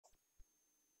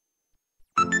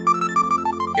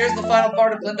Here's the final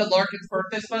part of Linda Larkin's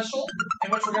birthday special,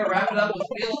 in which we're going to wrap it up with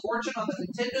Wheel of Fortune on the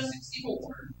Nintendo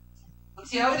 64. Let's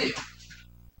see how we do.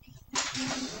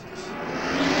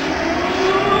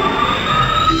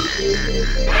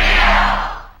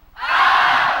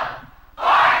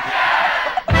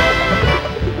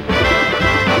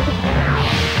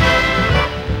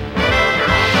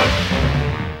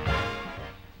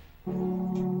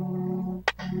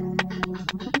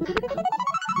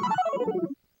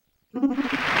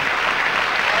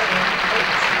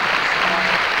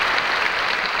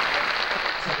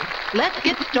 Let's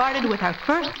get started with our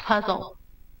first puzzle.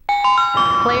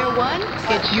 Player 1,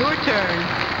 it's your turn.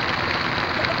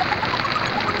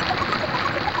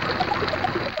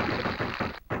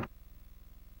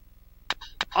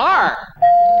 R.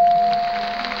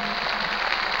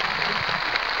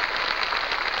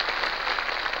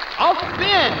 I'll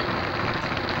spin.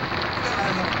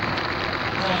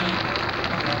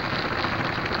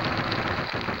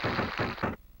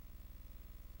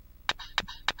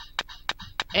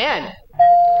 N.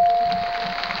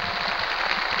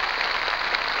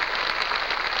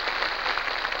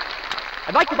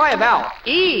 I'd like to buy a vowel.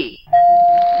 E.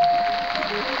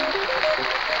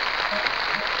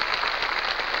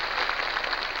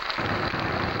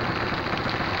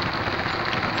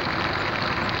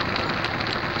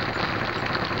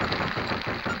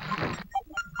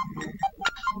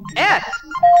 S.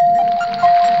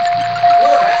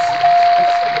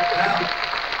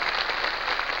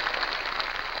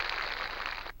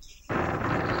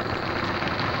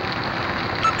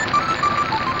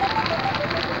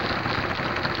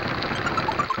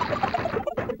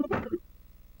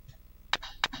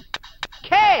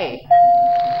 K.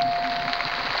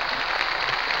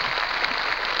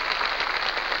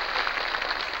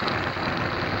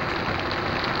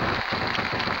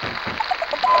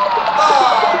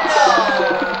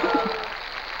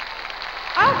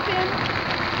 I'll spin.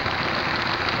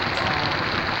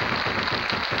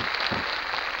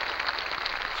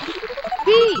 B.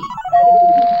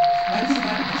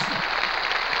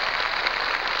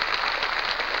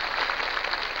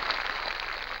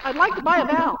 I'd like to buy a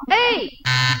vowel. A.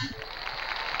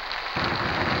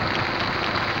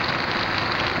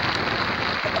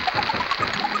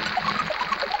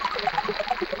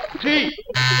 G.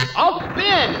 I'll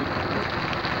spin.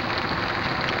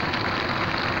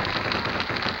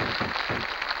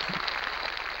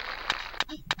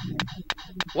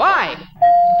 Y.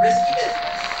 Risky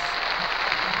business.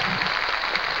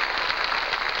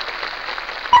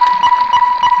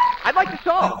 I'd like to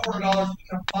solve. That $4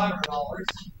 become $500.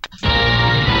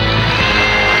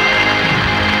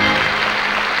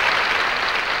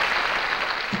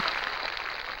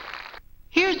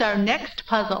 Here's our next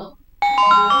puzzle.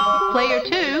 Player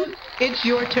 2, it's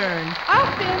your turn.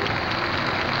 I'll spin.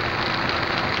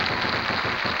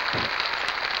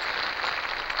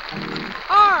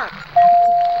 R.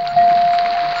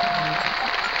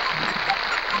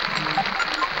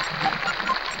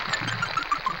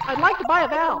 I'd like to buy a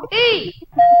vowel. E.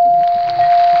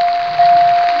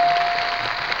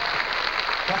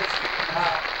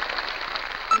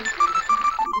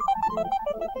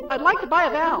 I'd like to buy a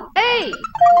vowel. A.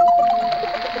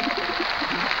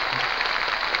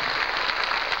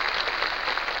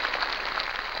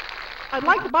 I'd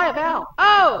like to buy a vowel.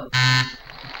 O.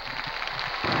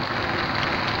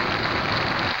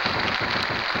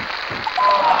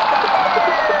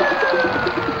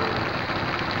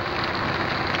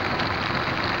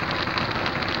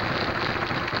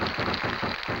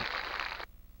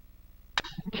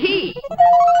 T.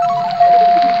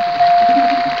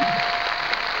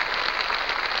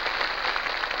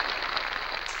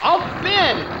 I'll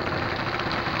spin.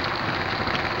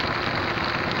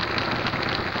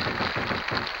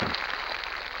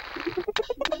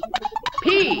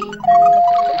 P.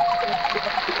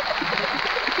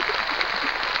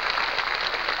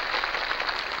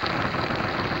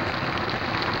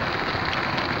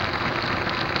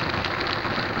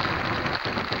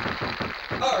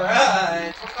 All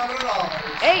right,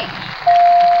 $2,500. H.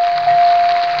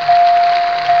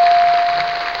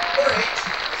 Or H.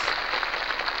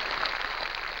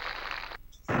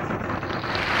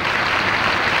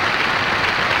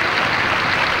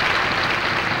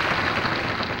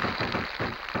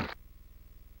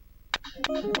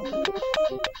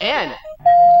 N.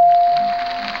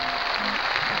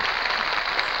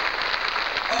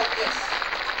 Oh, yes.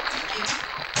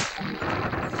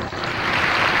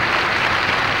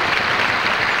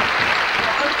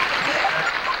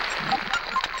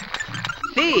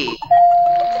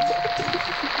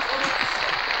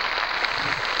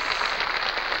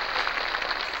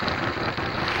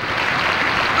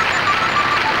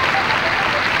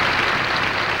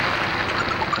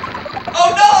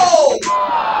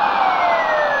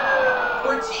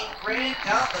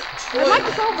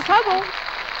 puzzle.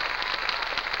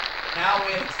 Now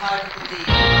we have time for the lead.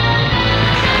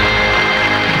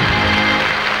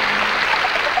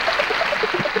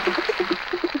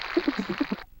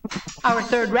 Our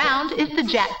third round is the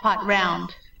jackpot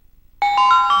round.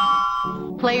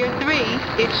 Player 3,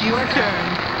 it's your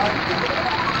turn.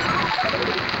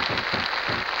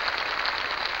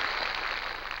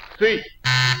 C.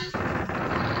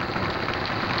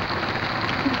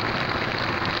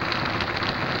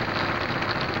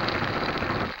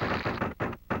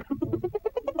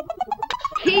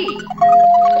 T. 16.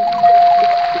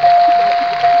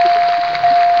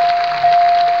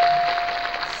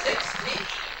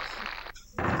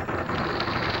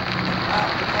 Wow,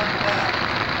 look at that.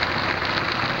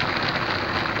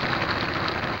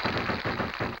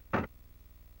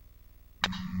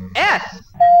 S.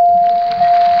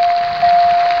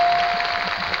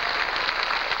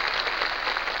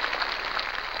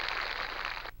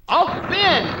 I'll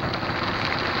spin.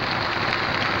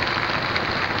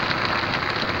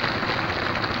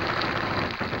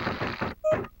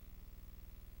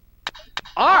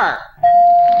 R.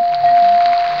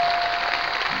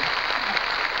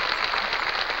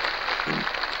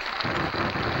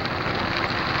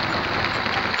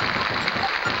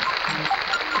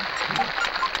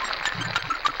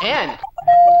 N.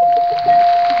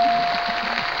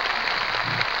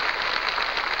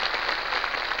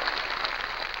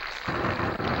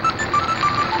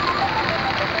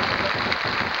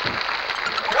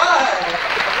 Right.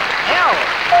 L.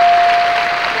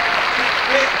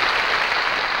 Wait.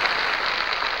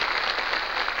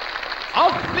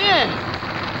 I'll spin.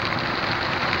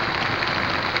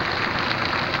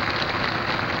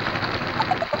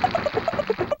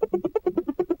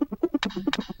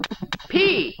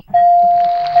 P.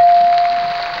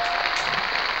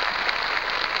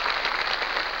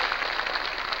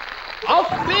 I'll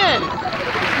spin.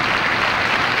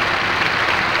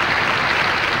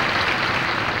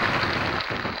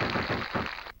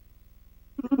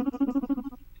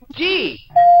 G.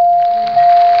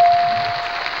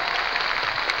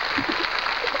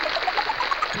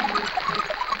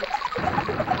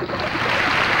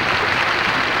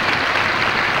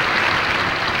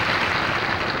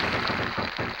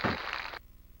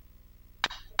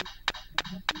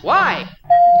 Y.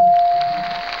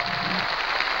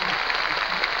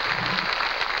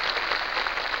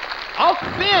 I'll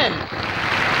spin.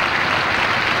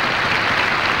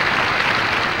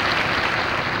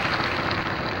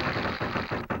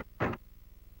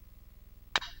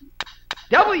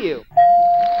 W.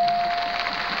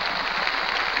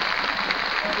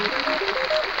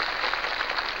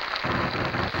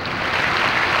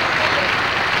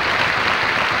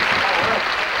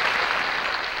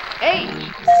 H.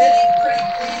 Sitting pretty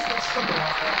pleased with sugar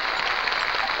on it.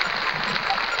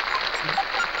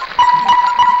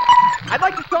 I'd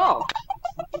like to solve.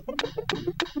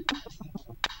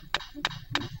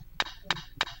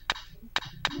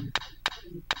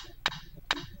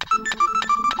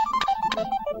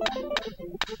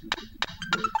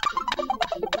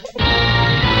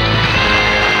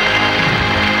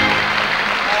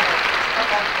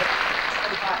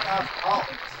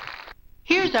 $25,000.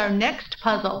 Here's our next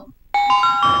puzzle.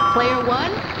 Player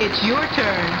 1, it's your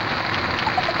turn.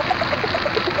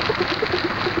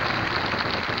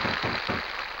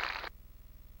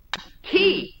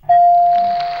 T.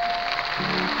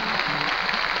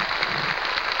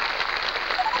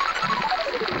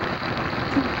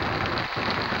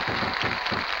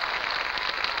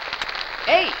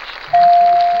 H.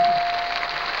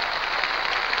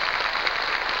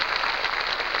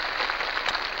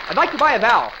 I'd like to buy a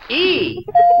vowel. E.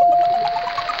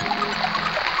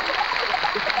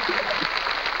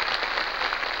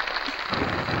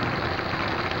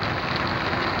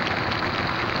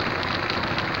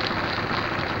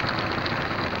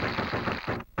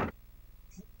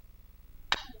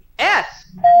 S.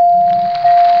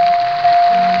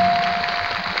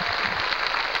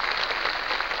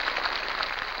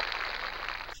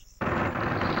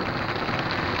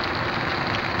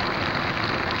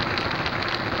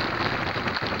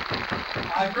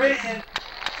 Great.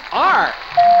 R.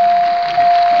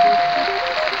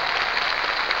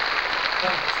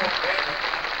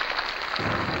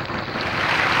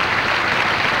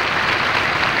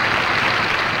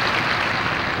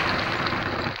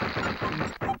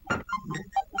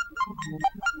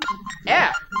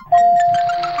 F.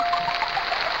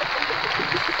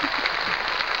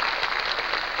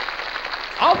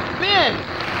 I'll spin.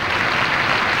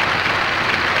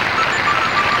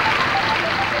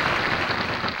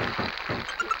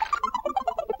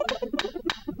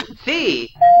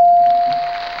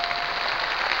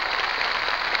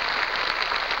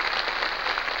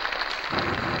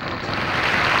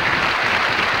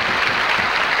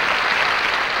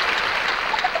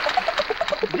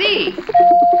 Z. The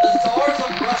Tsars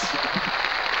of Russia.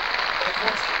 Pay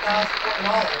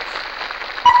 $14,040.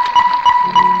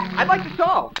 I'd like to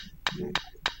solve.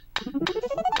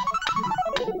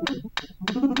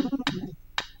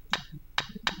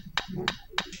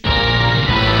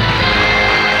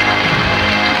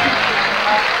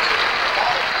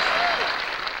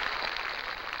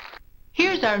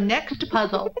 Here's our next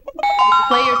puzzle.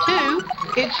 Player 2,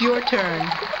 it's your turn.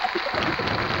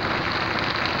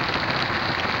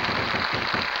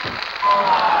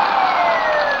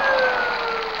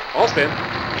 I'll spin.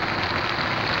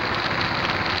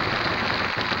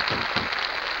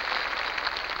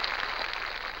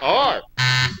 R.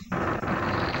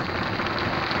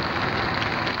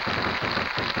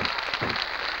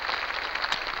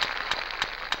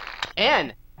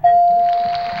 N.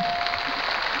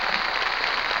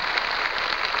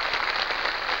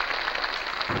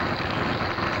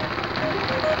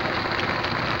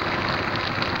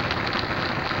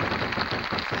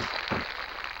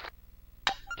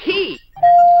 T.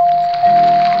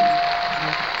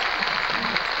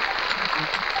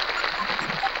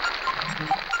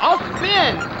 I'll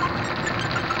spin.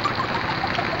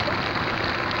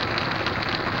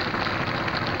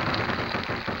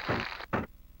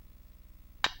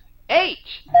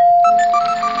 H.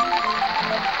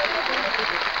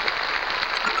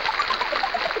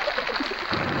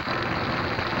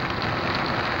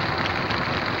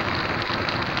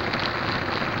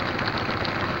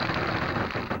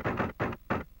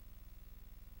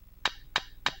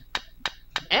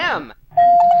 M.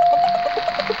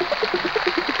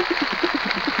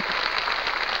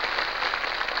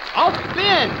 I'll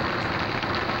spin.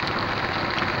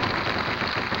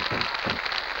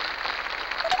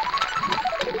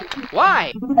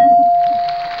 Y.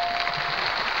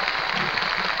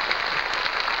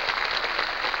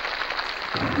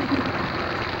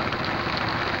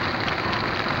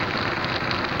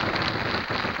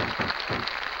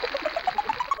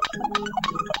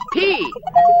 P.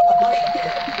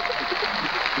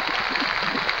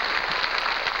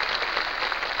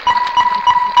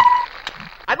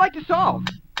 I'd like to solve.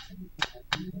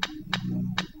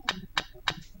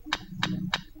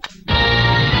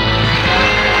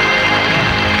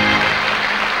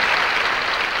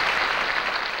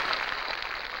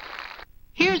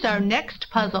 Here's our next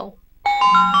puzzle.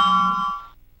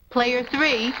 Player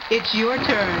 3, it's your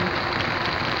turn.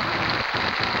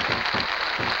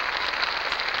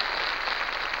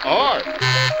 R.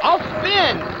 I'll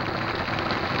spin.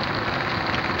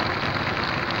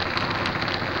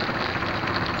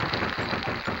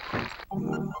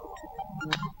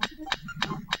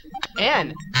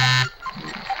 N.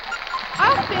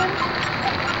 I'll spin.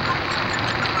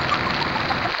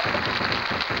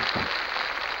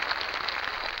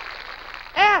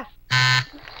 S.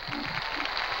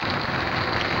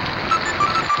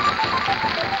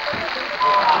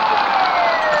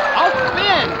 I'll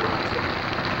spin.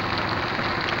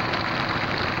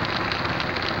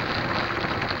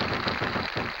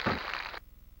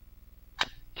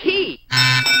 T.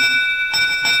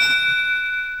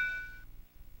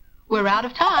 We're out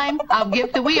of time. I'll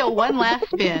give the wheel one last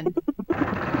spin. Turn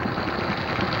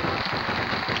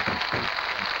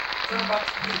back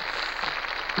to me.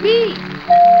 B.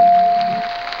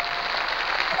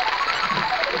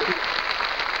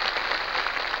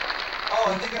 Oh, I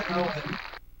think I know it.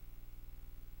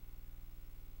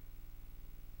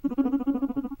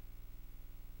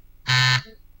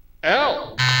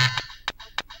 L.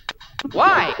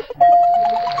 Y.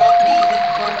 Got me in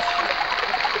front.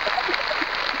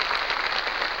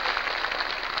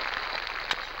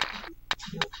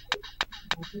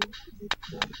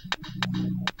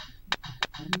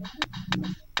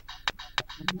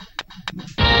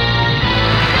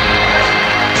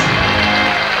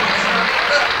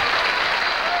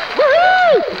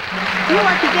 You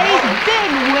are today's big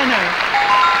winner.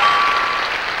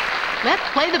 Let's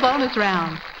play the bonus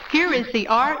round. Here is the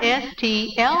R, S,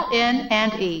 T, L, N,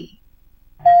 and E.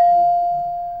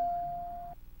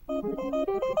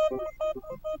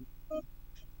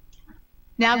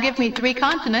 Now give me 3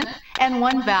 consonants and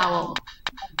 1 vowel.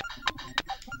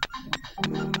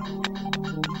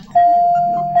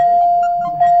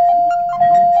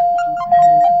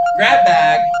 Grab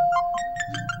bag.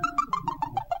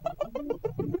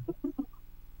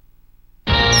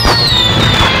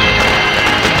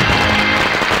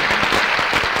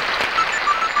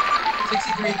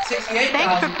 $68,000.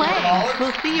 Thanks for playing.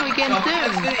 We'll see you again Don't forget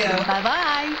this soon. video.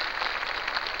 Bye-bye.